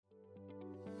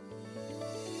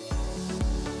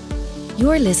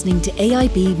You're listening to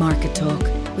AIB Market Talk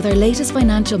with our latest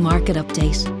financial market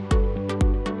update.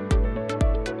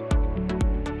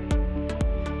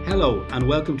 Hello and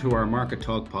welcome to our Market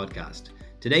Talk podcast.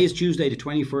 Today is Tuesday the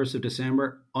 21st of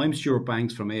December. I'm Stuart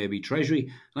Banks from AIB Treasury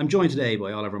and I'm joined today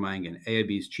by Oliver Mangan,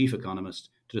 AIB's Chief Economist,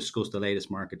 to discuss the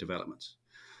latest market developments.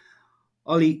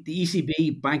 Ollie, the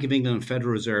ECB, Bank of England and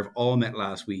Federal Reserve all met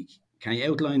last week. Can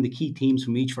you outline the key themes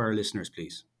from each for our listeners,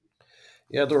 please?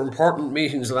 Yeah, there were important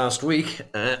meetings last week,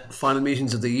 final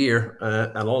meetings of the year,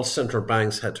 and all central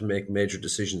banks had to make major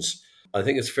decisions. I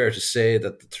think it's fair to say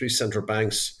that the three central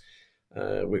banks,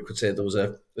 we could say there was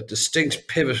a distinct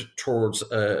pivot towards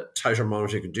tighter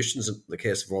monetary conditions in the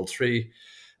case of all three,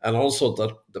 and also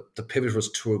that the pivot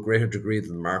was to a greater degree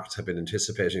than the markets had been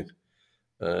anticipating.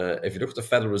 If you look at the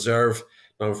Federal Reserve,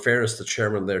 now in fairness, the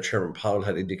chairman there, Chairman Powell,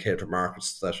 had indicated to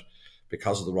markets that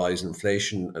because of the rise in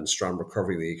inflation and strong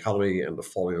recovery of the economy and the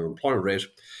falling unemployment rate,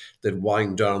 they'd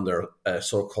wind down their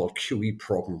so-called QE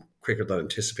program quicker than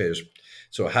anticipated.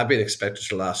 So it had been expected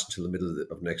to last until the middle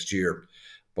of next year,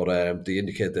 but they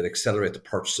indicate they'd accelerate the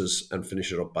purchases and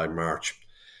finish it up by March.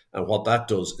 And what that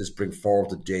does is bring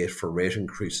forward the date for rate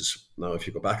increases. Now, if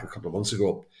you go back a couple of months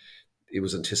ago, it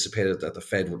was anticipated that the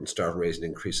Fed wouldn't start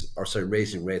raising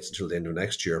rates until the end of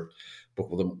next year. But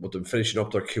with them finishing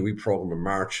up their QE program in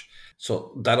March,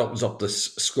 so that opens up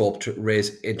this scope to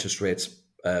raise interest rates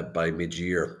by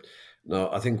mid-year. Now,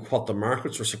 I think what the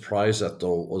markets were surprised at,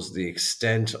 though, was the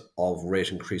extent of rate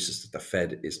increases that the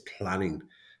Fed is planning.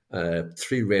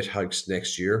 3 rate hikes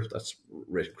next year, that's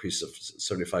rate increases of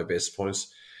 75 basis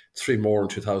points, 3 more in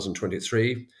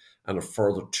 2023, and a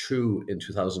further 2 in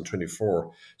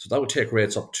 2024. So that would take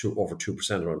rates up to over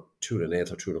 2%, around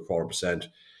 2.125% or 2.25%.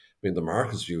 I mean, the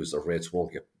market's view is that rates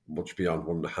won't get much beyond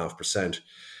 1.5%.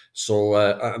 So,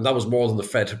 and that was more than the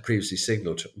Fed had previously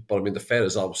signalled. But I mean, the Fed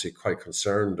is obviously quite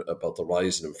concerned about the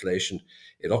rise in inflation.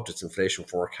 It upped its inflation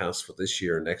forecast for this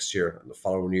year, next year, and the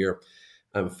following year,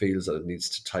 and feels that it needs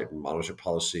to tighten monetary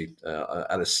policy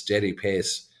at a steady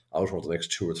pace out over the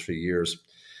next 2 or 3 years.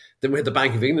 Then we had the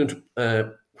Bank of England,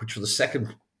 which for the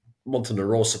second month in a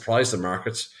row surprised the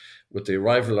markets. With the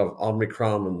arrival of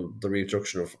Omicron and the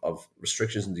reintroduction of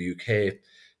restrictions in the UK,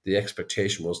 the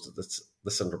expectation was that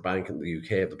the central bank in the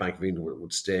UK, the Bank of England,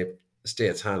 would stay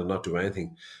its hand and not do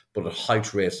anything, but at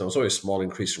hiked rates. Now, it's only a small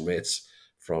increase in rates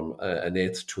from an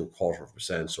eighth to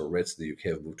 0.25%, so rates in the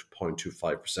UK have moved to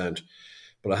 0.25%.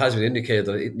 But it has been indicated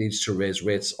that it needs to raise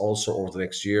rates also over the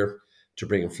next year to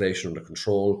bring inflation under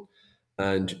control.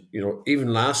 And, you know,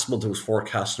 even last month it was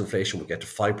forecast inflation would get to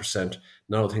 5%.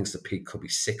 Now it thinks the peak could be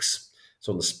 6%.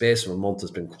 So in the space of a month,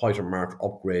 there's been quite a marked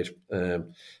upgrade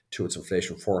to its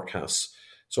inflation forecasts.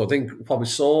 So I think what we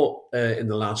saw in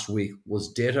the last week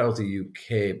was data out of the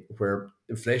UK where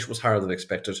inflation was higher than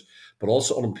expected, but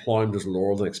also unemployment was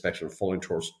lower than expected and falling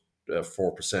towards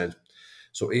 4%.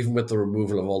 So even with the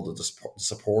removal of all the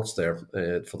supports there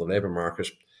for the labour market,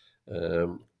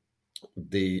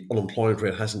 the unemployment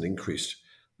rate hasn't increased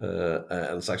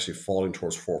and it's actually falling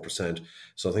towards 4%.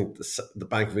 So I think the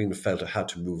Bank of England felt it had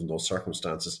to move in those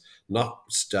circumstances,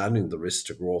 notwithstanding the risks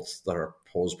to growth that are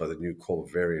posed by the new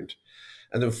COVID variant.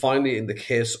 And then finally, in the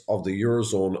case of the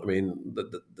Eurozone, I mean,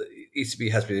 the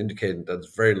ECB has been indicating that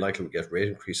it's very likely to get rate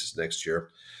increases next year.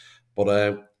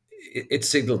 But it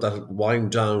signalled that it would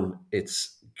wind down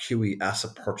its QE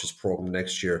asset purchase program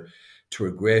next year to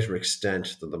a greater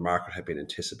extent than the market had been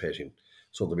anticipating.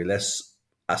 So there'll be less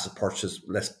asset purchases,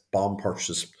 less bond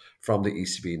purchases from the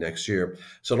ECB next year.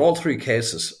 So in all three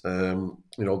cases,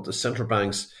 the central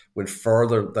banks went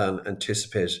further than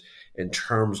anticipated in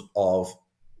terms of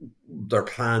their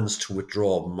plans to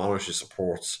withdraw monetary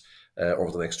supports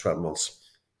over the next 12 months.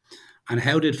 And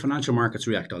how did financial markets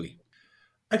react, Ollie?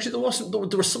 Actually,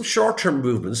 there were some short-term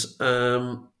movements.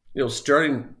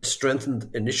 Sterling strengthened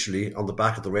initially on the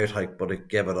back of the rate hike, but it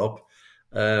gave it up.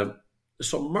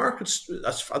 So markets,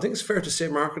 I think it's fair to say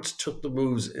markets took the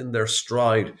moves in their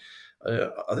stride.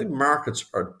 I think markets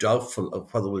are doubtful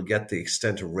of whether we'll get the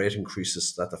extent of rate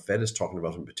increases that the Fed is talking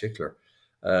about in particular.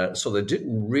 So they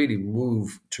didn't really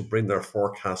move to bring their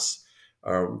forecasts,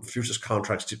 futures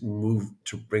contracts didn't move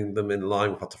to bring them in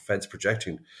line with what the Fed's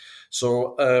projecting.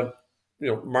 So,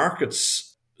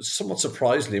 markets, somewhat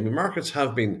surprisingly, markets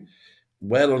have been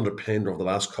well underpinned over the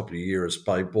last couple of years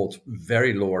by both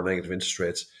very low or negative interest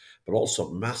rates, but also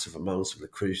massive amounts of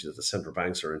liquidity that the central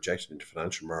banks are injecting into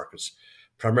financial markets,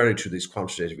 primarily through these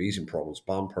quantitative easing programs,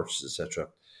 bond purchases, etc.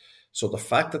 So the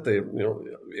fact that they,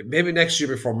 maybe next year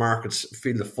before markets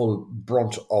feel the full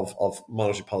brunt of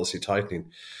monetary policy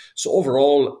tightening. So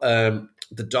overall,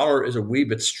 The dollar is a wee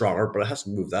bit stronger, but it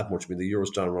hasn't moved that much. I mean, the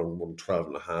euro's down around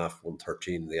 112.5,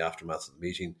 113 in the aftermath of the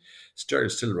meeting.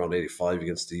 Sterling's still around 85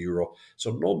 against the euro.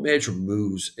 So no major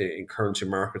moves in currency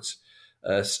markets.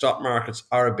 Stock markets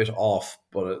are a bit off,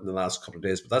 but in the last couple of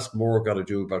days, but that's more got to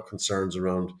do about concerns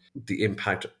around the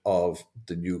impact of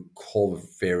the new COVID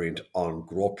variant on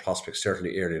growth prospects,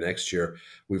 certainly early next year.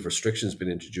 We've restrictions been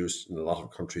introduced in a lot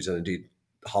of countries, and indeed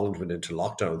Holland went into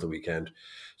lockdown at the weekend.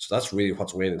 So that's really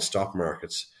what's weighing in stock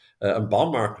markets. And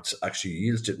bond markets, actually,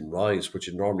 yields didn't rise, which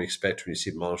you normally expect when you see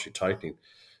monetary tightening.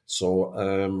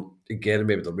 So again,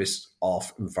 maybe the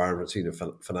risk-off environment seen in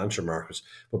financial markets.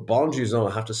 But bond yields,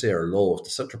 I have to say, are low. If the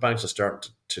central banks are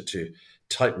starting to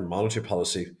tighten monetary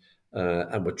policy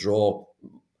and withdraw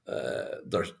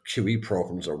their QE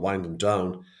programs or wind them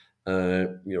down,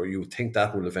 you would think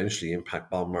that will eventually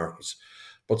impact bond markets.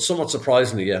 But somewhat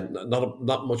surprisingly,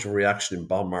 not much of a reaction in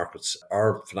bond markets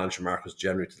or financial markets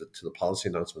generally to the policy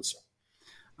announcements.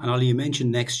 And Ollie, you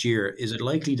mentioned next year. Is it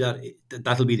likely that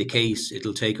that'll be the case?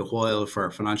 It'll take a while for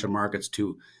financial markets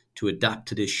to adapt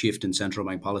to this shift in central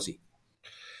bank policy?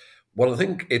 Well, I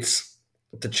think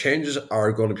the changes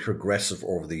are going to be progressive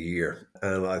over the year.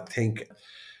 And I think,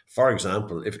 for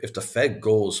example, if the Fed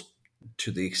goes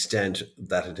to the extent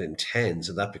that it intends,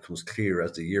 and that becomes clear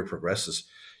as the year progresses,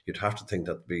 you'd have to think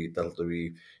that'll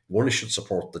be one, it should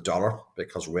support the dollar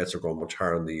because rates are going much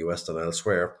higher in the US than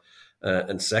elsewhere.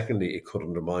 And secondly, it could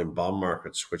undermine bond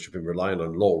markets, which have been relying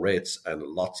on low rates and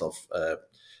lots of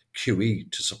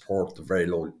QE to support the very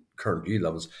low current yield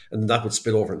levels. And that would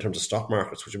spill over in terms of stock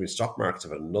markets, which stock markets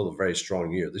have had another very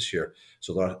strong year this year.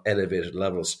 So they're at elevated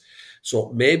levels.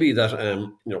 So maybe that,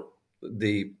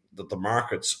 the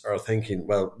markets are thinking,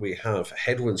 well, we have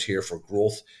headwinds here for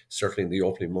growth, certainly in the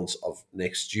opening months of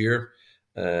next year,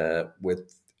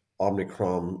 with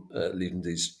Omicron leading to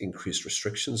these increased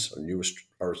restrictions or new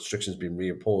restrictions being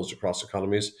reimposed across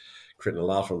economies, creating a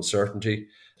lot of uncertainty.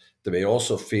 They may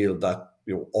also feel that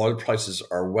oil prices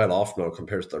are well off now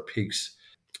compared to their peaks.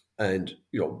 And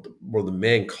one of the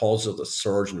main causes of the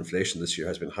surge in inflation this year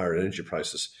has been higher energy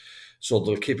prices. So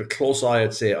they'll keep a close eye,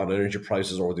 I'd say, on energy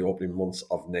prices over the opening months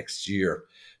of next year.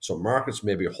 So markets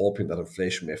may be hoping that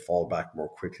inflation may fall back more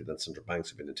quickly than central banks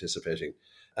have been anticipating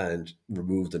and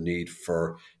remove the need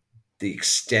for the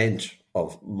extent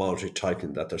of monetary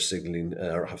tightening that they're signaling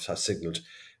or have signaled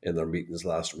in their meetings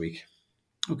last week.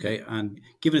 Okay, and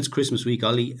given it's Christmas week,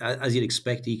 Ollie, as you'd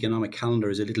expect, the economic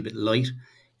calendar is a little bit light.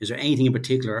 Is there anything in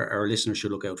particular our listeners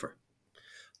should look out for?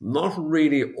 Not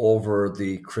really over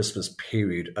the Christmas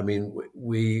period. I mean,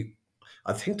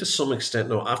 I think to some extent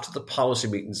now, after the policy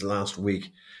meetings last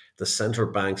week, the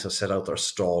central banks have set out their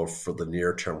stall for the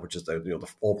near term, which is the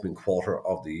opening quarter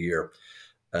of the year.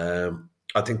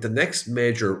 I think the next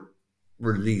major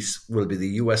release will be the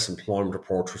US employment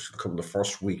report, which will come the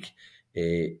first week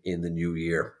in the new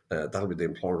year. That'll be the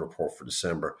employment report for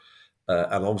December.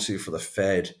 And obviously for the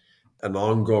Fed, an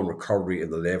ongoing recovery in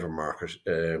the labour market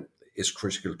is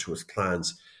critical to its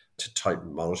plans to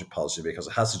tighten monetary policy because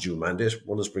it has a dual mandate.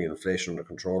 One is bringing inflation under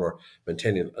control or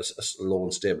maintaining a low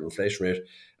and stable inflation rate.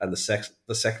 And the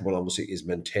second one, obviously, is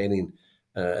maintaining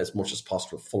as much as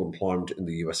possible full employment in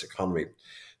the US economy.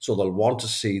 So they'll want to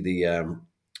see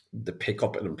the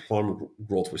pickup in employment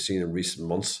growth we've seen in recent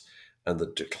months and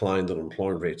the decline in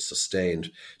unemployment rate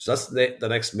sustained. So that's the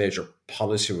next major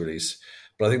policy release.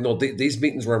 But I think these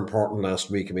meetings were important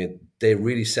last week. I mean, they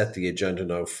really set the agenda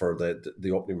now for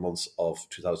the opening months of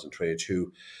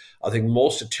 2022. I think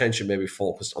most attention may be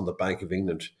focused on the Bank of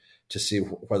England to see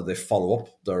whether they follow up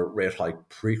their rate hike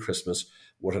pre-Christmas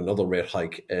with another rate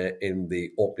hike in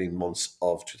the opening months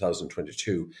of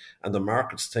 2022. And the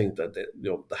markets think that they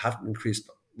haven't increased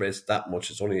rates that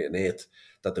much. It's only an eighth,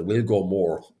 that they will go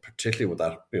more, particularly with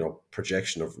that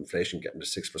projection of inflation getting to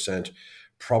 6%,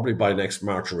 probably by next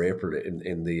March or April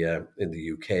in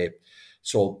the UK.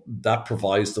 So that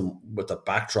provides them with a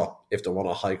backdrop if they want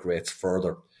to hike rates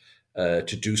further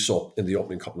to do so in the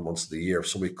opening couple of months of the year.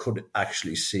 So we could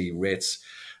actually see rates,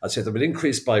 I'd say they would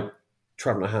increase by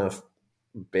 12.5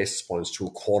 basis points to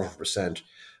 0.25%.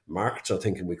 Markets are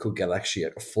thinking we could get actually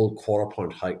a full quarter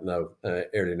point hike now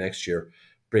early next year,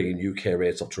 bringing UK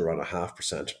rates up to around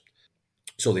 0.5%.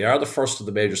 So they are the first of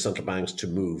the major central banks to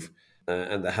move,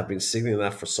 and they have been signaling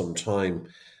that for some time.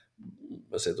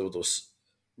 I say those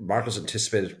markets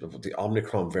anticipated with the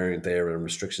Omicron variant there and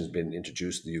restrictions being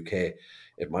introduced in the UK,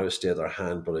 it might have stayed their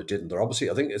hand, but it didn't. They're obviously,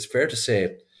 I think it's fair to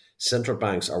say, central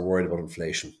banks are worried about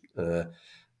inflation.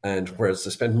 And whereas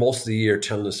they spent most of the year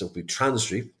telling us it would be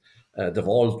transitory, they've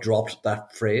all dropped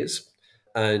that phrase.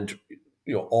 And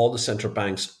all the central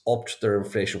banks upped their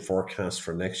inflation forecast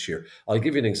for next year. I'll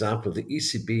give you an example. The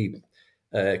ECB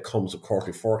comes with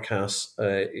quarterly forecasts.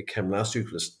 It came last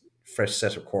week with a fresh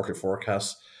set of quarterly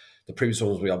forecasts. The previous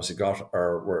ones we obviously got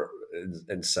were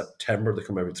in September. They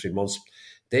come every 3 months.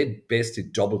 They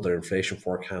basically doubled their inflation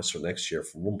forecast for next year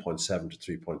from 1.7 to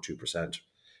 3.2%,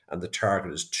 and the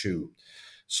target is 2%.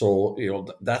 So,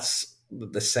 that's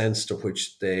the sense to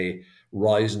which the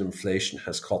rise in inflation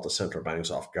has caught the central banks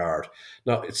off guard.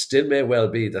 Now, it still may well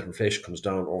be that inflation comes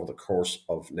down over the course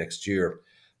of next year,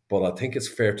 but I think it's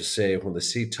fair to say when they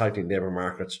see tightening labour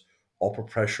markets, upward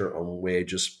pressure on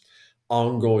wages,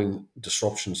 ongoing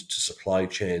disruptions to supply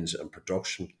chains and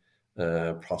production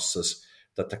processes,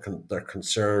 that they're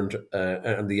concerned,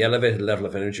 and the elevated level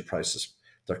of energy prices,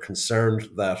 they're concerned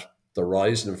that the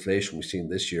rise in inflation we've seen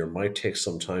this year might take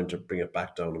some time to bring it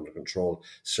back down under control.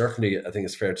 Certainly, I think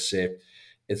it's fair to say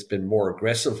it's been more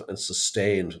aggressive and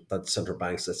sustained than central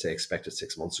banks, let's say, expected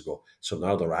 6 months ago. So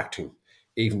now they're acting,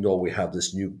 even though we have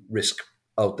this new risk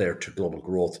out there to global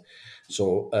growth.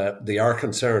 So they are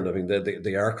concerned. I mean,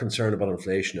 they are concerned about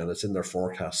inflation, and it's in their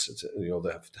forecasts.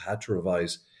 They've had to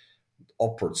revise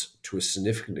upwards to a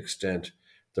significant extent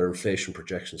their inflation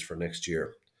projections for next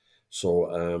year.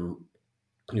 So,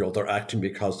 they're acting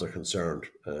because they're concerned,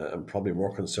 and probably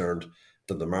more concerned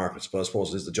than the markets. But I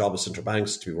suppose it is the job of central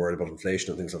banks to be worried about inflation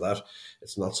and things like that.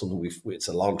 It's not something it's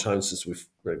a long time since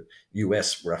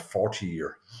US, we're at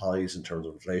 40-year highs in terms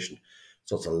of inflation.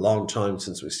 So it's a long time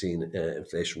since we've seen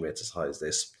inflation rates as high as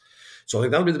this. So I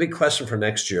think that'll be the big question for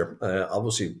next year.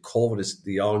 Obviously, COVID is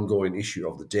the ongoing issue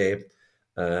of the day,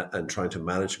 and trying to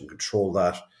manage and control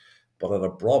that. But at a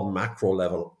broad macro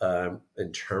level,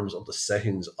 in terms of the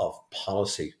settings of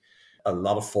policy, a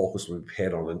lot of focus will be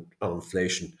paid on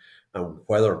inflation and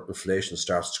whether inflation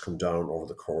starts to come down over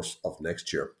the course of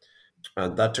next year.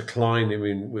 And that decline,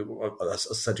 as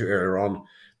I said to you earlier on,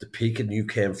 the peak in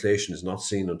UK inflation is not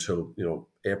seen until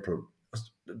April,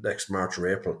 next March or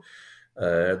April.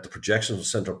 The projections of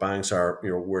central banks are,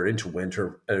 we're into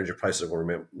winter, energy prices are going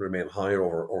to remain high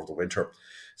over the winter.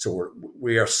 So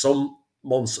we are some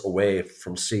months away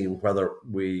from seeing whether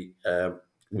we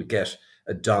get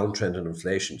a downtrend in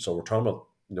inflation. So we're talking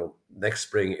about next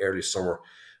spring, early summer,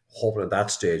 hoping at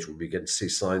that stage we'll begin to see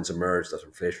signs emerge that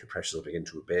inflationary pressures will begin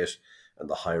to abate and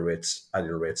the high rates,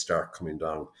 annual rates, start coming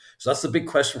down. So that's the big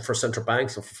question for central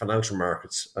banks and for financial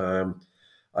markets.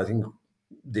 I think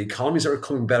the economies are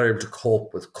becoming better able to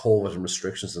cope with COVID and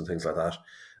restrictions and things like that.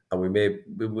 And we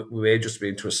may just be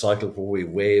into a cycle where we have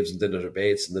waves and then it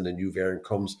abates and then a new variant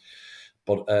comes.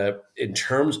 But in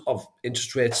terms of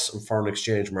interest rates and foreign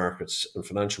exchange markets and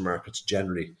financial markets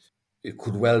generally, it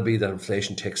could well be that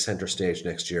inflation takes centre stage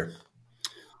next year.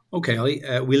 Okay, Ollie,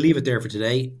 we'll leave it there for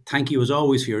today. Thank you as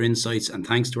always for your insights, and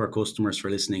thanks to our customers for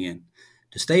listening in.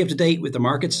 To stay up to date with the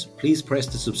markets, please press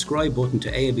the subscribe button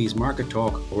to AIB's Market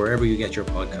Talk or wherever you get your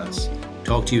podcasts.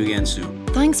 Talk to you again soon.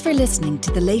 Thanks for listening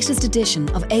to the latest edition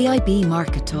of AIB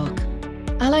Market Talk.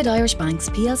 Allied Irish Banks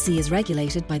plc is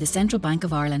regulated by the Central Bank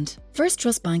of Ireland. First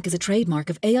Trust Bank is a trademark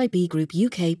of AIB Group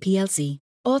UK plc,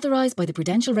 authorised by the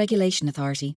Prudential Regulation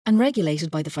Authority and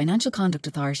regulated by the Financial Conduct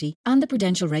Authority and the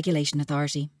Prudential Regulation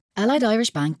Authority. Allied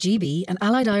Irish Bank GB and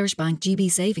Allied Irish Bank GB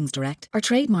Savings Direct are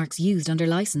trademarks used under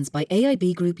licence by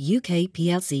AIB Group UK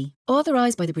plc,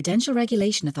 authorised by the Prudential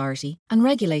Regulation Authority and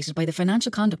regulated by the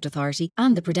Financial Conduct Authority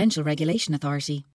and the Prudential Regulation Authority.